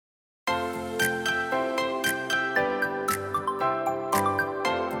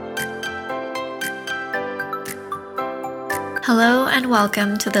Hello and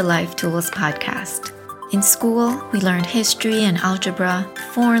welcome to the Life Tools podcast. In school, we learned history and algebra,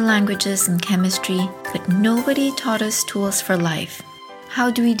 foreign languages and chemistry, but nobody taught us tools for life.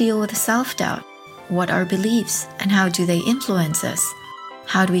 How do we deal with self-doubt? What are beliefs and how do they influence us?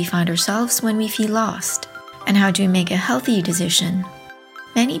 How do we find ourselves when we feel lost? And how do we make a healthy decision?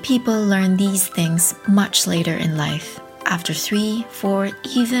 Many people learn these things much later in life, after 3, 4,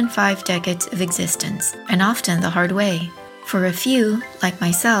 even 5 decades of existence, and often the hard way. For a few, like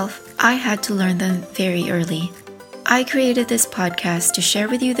myself, I had to learn them very early. I created this podcast to share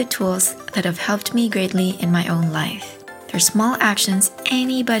with you the tools that have helped me greatly in my own life. They're small actions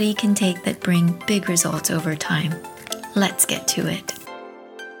anybody can take that bring big results over time. Let's get to it.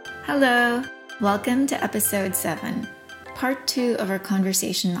 Hello, welcome to episode 7, part 2 of our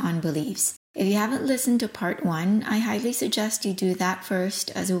conversation on beliefs. If you haven't listened to part 1, I highly suggest you do that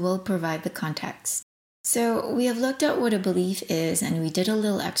first, as it will provide the context. So we have looked at what a belief is, and we did a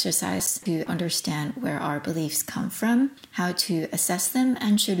little exercise to understand where our beliefs come from, how to assess them,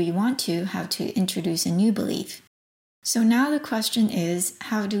 and should we want to, how to introduce a new belief. So now the question is,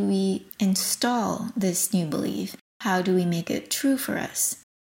 how do we install this new belief? How do we make it true for us?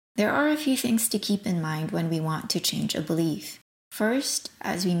 There are a few things to keep in mind when we want to change a belief. First,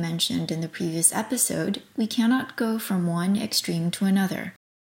 as we mentioned in the previous episode, we cannot go from one extreme to another.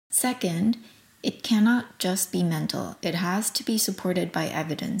 Second, it cannot just be mental. It has to be supported by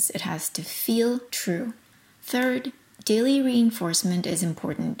evidence. It has to feel true. Third, daily reinforcement is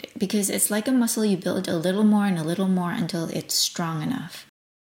important because it's like a muscle you build a little more until it's strong enough.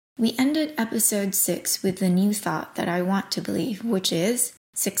 We ended episode 6 with the new thought that I want to believe, which is,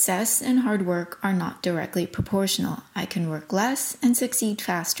 success and hard work are not directly proportional. I can work less and succeed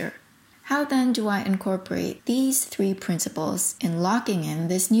faster. How then do I incorporate these 3 principles in locking in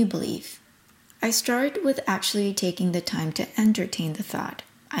this new belief? I start with actually taking the time to entertain the thought.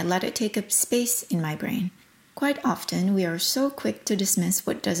 I let it take up space in my brain. Quite often, we are so quick to dismiss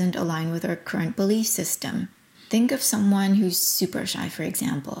what doesn't align with our current belief system. Think of someone who's super shy, for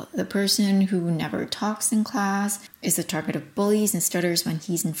example. The person who never talks in class, is the target of bullies and stutters when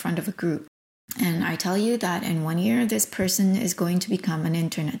he's in front of a group. And I tell you that in 1 year, this person is going to become an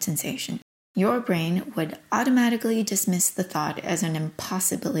internet sensation. Your brain would automatically dismiss the thought as an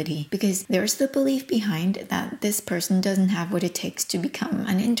impossibility because there's the belief behind that this person doesn't have what it takes to become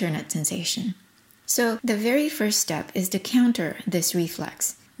an internet sensation. So the very first step is to counter this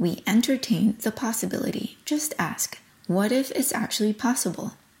reflex. We entertain the possibility. Just ask, what if it's actually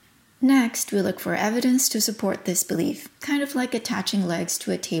possible? Next, we look for evidence to support this belief, kind of like attaching legs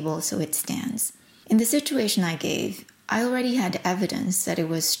to a table so it stands. In the situation I gave, I already had evidence that it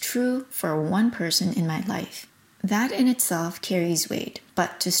was true for one person in my life. That in itself carries weight,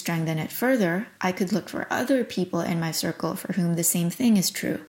 but to strengthen it further, I could look for other people in my circle for whom the same thing is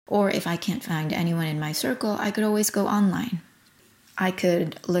true. Or if I can't find anyone in my circle, I could always go online. I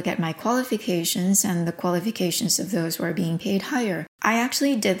could look at my qualifications and the qualifications of those who are being paid higher. I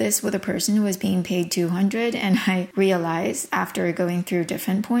actually did this with a person who was being paid $200, and I realized after going through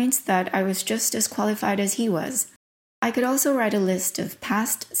different points that I was just as qualified as he was. I could also write a list of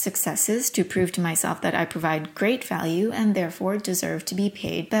past successes to prove to myself that I provide great value and therefore deserve to be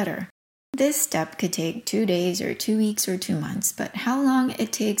paid better. This step could take 2 days or 2 weeks or 2 months, but how long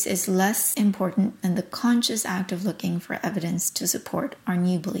it takes is less important than the conscious act of looking for evidence to support our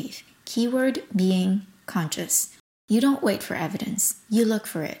new belief. Keyword being conscious. You don't wait for evidence, you look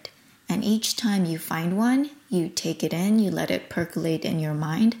for it. And each time you find one, you take it in, you let it percolate in your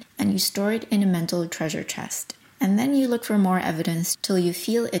mind, and you store it in a mental treasure chest. And then you look for more evidence till you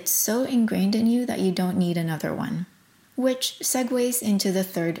feel it's so ingrained in you that you don't need another one. Which segues into the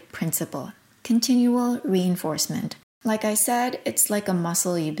third principle, continual reinforcement. Like I said, it's like a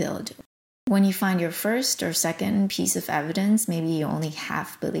muscle you build. When you find your first or second piece of evidence, maybe you only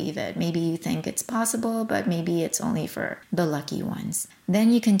half believe it. Maybe you think it's possible, but maybe it's only for the lucky ones.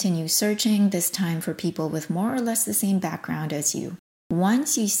 Then you continue searching, this time for people with more or less the same background as you.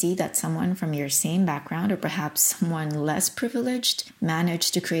 Once you see that someone from your same background, or perhaps someone less privileged,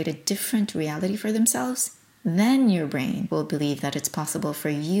 managed to create a different reality for themselves, then your brain will believe that it's possible for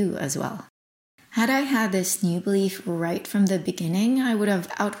you as well. Had I had this new belief right from the beginning, I would have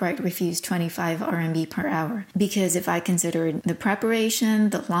outright refused 25 RMB per hour. Because if I considered the preparation,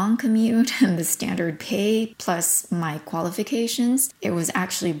 the long commute, and the standard pay, plus my qualifications, it was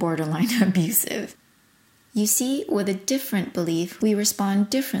actually borderline abusive. You see, with a different belief, we respond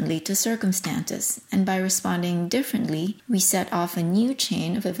differently to circumstances, and by responding differently, we set off a new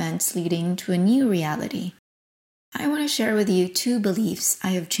chain of events leading to a new reality. I want to share with you 2 beliefs I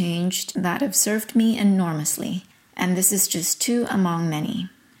have changed that have served me enormously. and this is just two among many.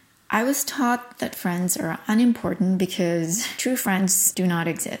 I was taught that friends are unimportant because true friends do not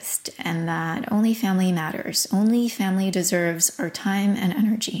exist, and that only family matters. Only family deserves our time and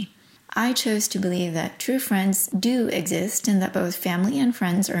energy. I chose to believe that true friends do exist and that both family and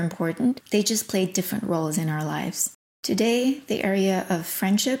friends are important. They just play different roles in our lives. Today, the area of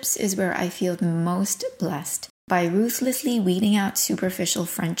friendships is where I feel the most blessed. By ruthlessly weeding out superficial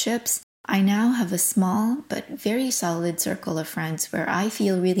friendships, I now have a small but very solid circle of friends where I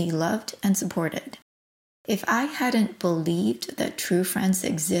feel really loved and supported. If I hadn't believed that true friends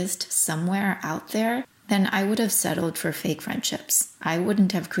exist somewhere out there, then I would have settled for fake friendships. I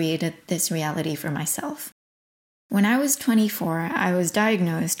wouldn't have created this reality for myself. When I was 24, I was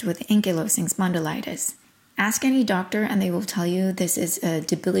diagnosed with ankylosing spondylitis. Ask any doctor and they will tell you this is a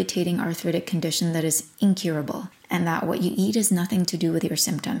debilitating arthritic condition that is incurable, and that what you eat has nothing to do with your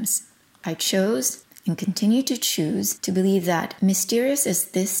symptoms. I chose, and continue to choose, to believe that, mysterious as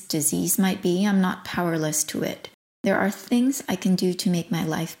this disease might be, I'm not powerless to it. There are things I can do to make my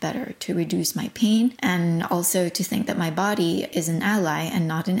life better, to reduce my pain, and also to think that my body is an ally and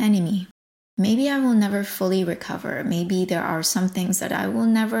not an enemy. Maybe I will never fully recover. Maybe there are some things that I will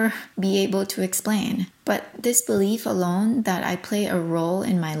never be able to explain. But this belief alone that I play a role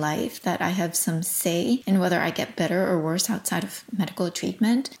in my life, that I have some say in whether I get better or worse outside of medical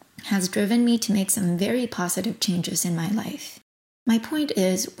treatment, has driven me to make some very positive changes in my life. My point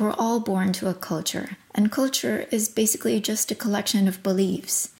is, we're all born to a culture, and culture is basically just a collection of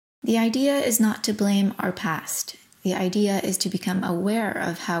beliefs. The idea is not to blame our past. The idea is to become aware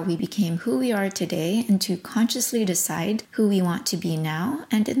of how we became who we are today and to consciously decide who we want to be now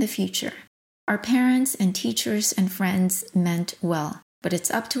and in the future. Our parents and teachers and friends meant well, but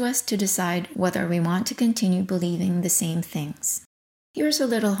it's up to us to decide whether we want to continue believing the same things. Here's a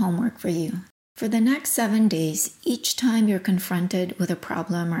little homework for you. For the next 7 days, each time you're confronted with a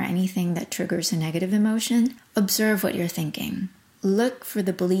problem or anything that triggers a negative emotion, observe what you're thinking. Look for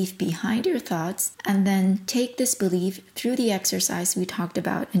the belief behind your thoughts, and then take this belief through the exercise we talked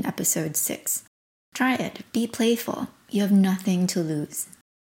about in episode 6. Try it. Be playful. You have nothing to lose.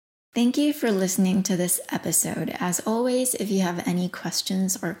 Thank you for listening to this episode. As always, if you have any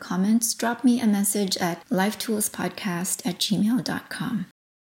questions or comments, drop me a message at lifetoolspodcast@gmail.com.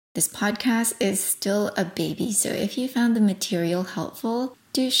 This podcast is still a baby, so if you found the material helpful,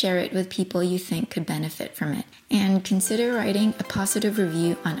 do share it with people you think could benefit from it. And consider writing a positive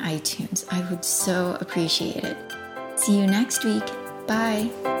review on iTunes. I would so appreciate it. See you next week.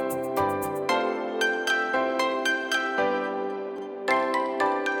 Bye.